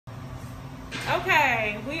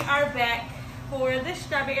Okay, we are back for the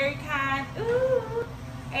strawberry kind. Ooh.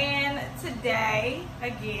 And today,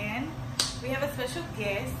 again, we have a special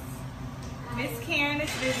guest. Miss Karen is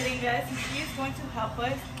visiting us, and she is going to help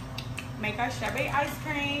us make our strawberry ice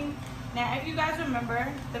cream. Now, if you guys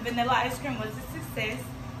remember, the vanilla ice cream was a success,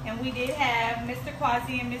 and we did have Mr.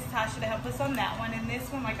 Quasi and Miss Tasha to help us on that one. And this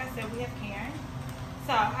one, like I said, we have Karen.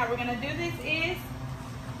 So, how we're going to do this is,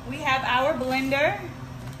 we have our blender.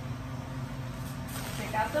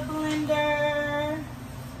 Take out the blender.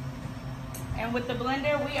 And with the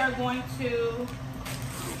blender, we are going to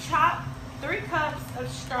chop 3 cups of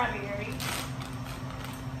strawberries.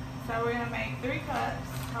 So we're going to make 3 cups.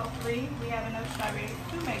 Hopefully we have enough strawberries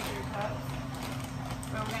to make 3 cups.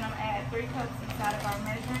 So we're going to add 3 cups inside of our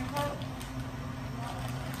measuring cup.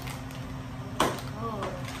 Oh.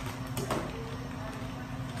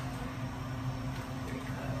 3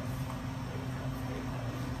 cups.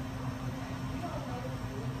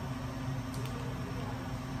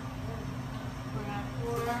 We're going to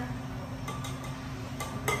pour.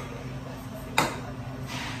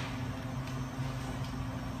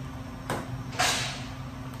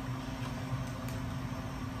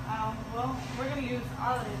 Well, we're going to use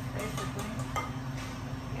all of this basically.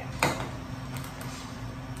 Yeah.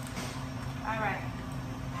 Alright.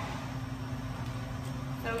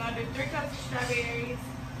 So we're going to do 3 cups of strawberries.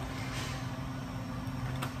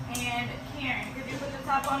 And Karen, could you put the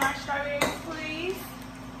top on our strawberries, please?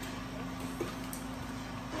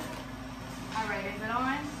 Alright, is it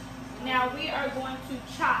on? Now we are going to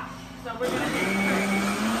chop. So we're going to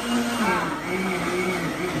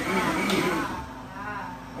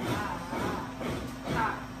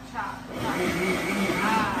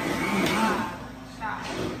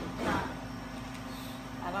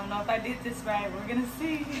I don't know if I did this right. We're gonna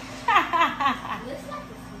see. Looks like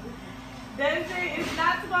a smoothie. Doesn't it? It's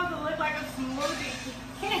not supposed to look like a smoothie.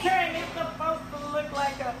 Karen, it's supposed to look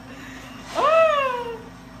like a. Oh.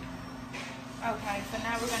 Okay, so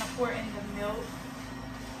now we're gonna pour in the milk.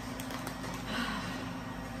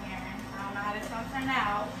 Karen, I don't know how this is gonna turn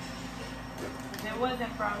out. It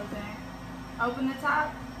wasn't frozen. Open the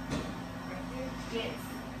top. Yes.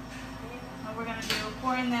 What we're gonna do?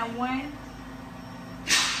 Pour in that one.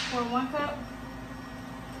 Pour 1 cup.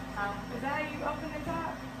 Is that how you open the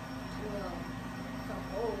top? Well, it's a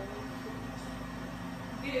hole.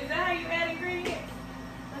 Is that how you add ingredients?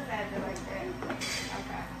 Let's add it like that.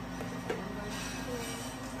 Okay.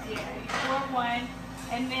 Yeah, you pour 1.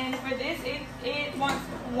 And then for this, it wants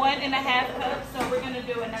 1.5 cups, so we're gonna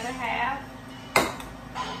do another half.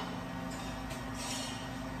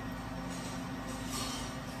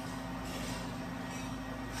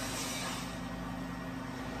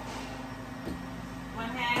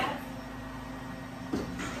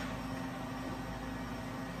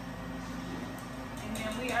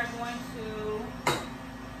 We are going to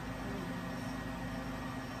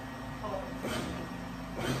hold.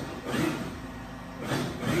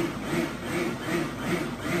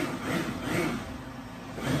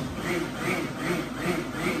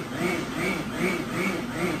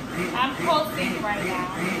 I'm posting right now.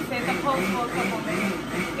 It says I'm posting for a couple minutes.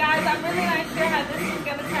 Guys, I'm really not sure how this is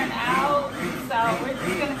going to turn out, so we're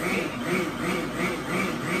just going to see.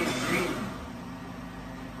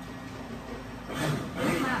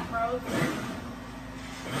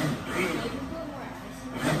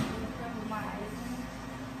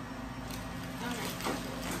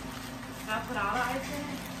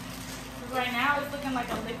 Right now it's looking like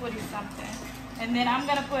a liquidy something. And then I'm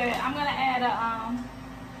gonna add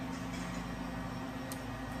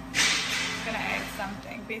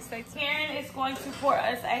something. Karen is going to pour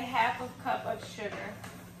us a 1/2 cup of sugar.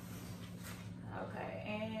 Okay,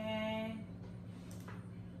 and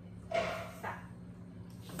stop.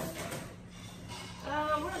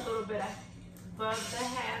 We're a little bit above the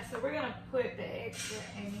half, so we're gonna put the extra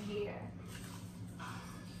in here.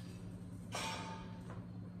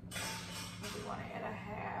 We want to add a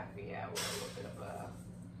 1/2. Yeah, we're a little bit above.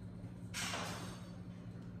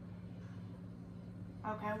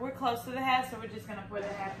 Okay, we're close to the 1/2, so we're just gonna put the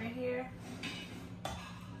 1/2 in here.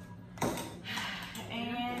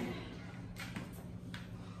 And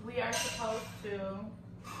we are supposed to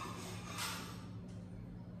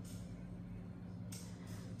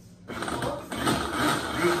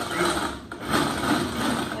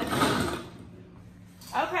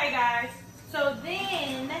okay, guys. So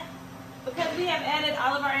then, because we have added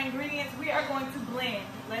all of our ingredients, we are going to blend.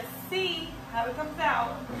 Let's see how it comes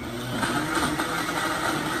out.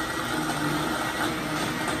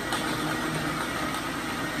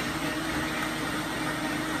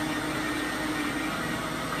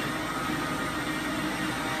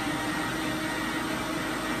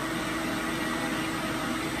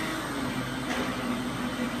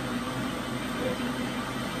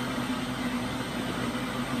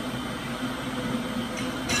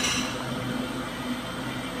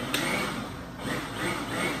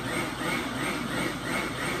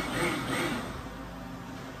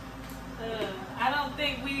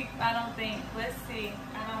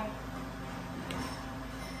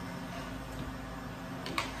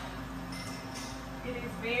 It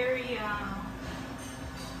is very, I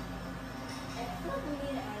feel like we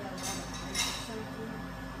need to add a lot of ice or something.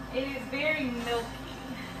 it is very milky.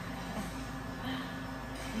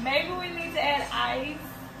 Maybe we need to add ice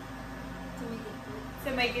To make it thick.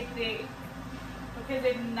 to make it thick. Because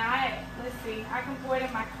if not, let's see, I can pour it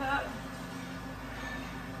in my cup.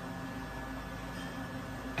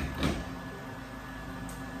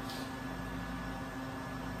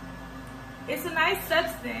 It's a nice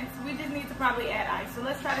substance. We just need to probably add ice. So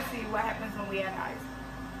let's try to see what happens when we add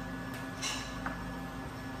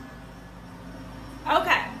ice.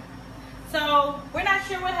 Okay. So we're not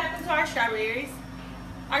sure what happened to our strawberries.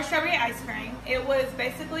 Our strawberry ice cream. It was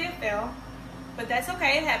basically a fail. But that's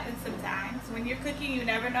okay. It happens sometimes. When you're cooking, you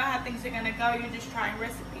never know how things are going to go. You're just trying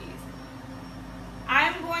recipes.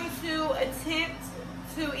 I'm going to attempt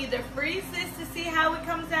to either freeze this to see how it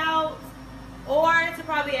comes out, or to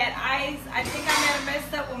probably add ice. I think I may have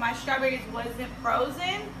messed up when my strawberries wasn't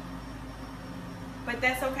frozen, but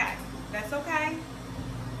that's okay. That's okay.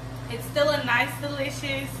 It's still a nice,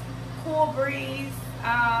 delicious, cool breeze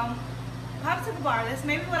popsicle bar. That's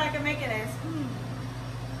maybe what I can make it as.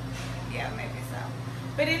 Yeah, maybe so.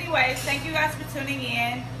 But anyways, thank you guys for tuning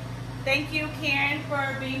in. Thank you, Karen,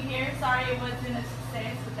 for being here. Sorry it wasn't a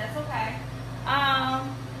success, but that's okay.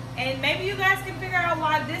 And maybe you guys can figure out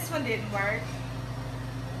why this one didn't work.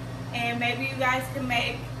 And maybe you guys can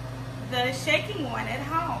make the shaking one at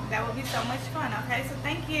home. That would be so much fun. Okay, so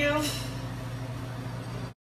thank you.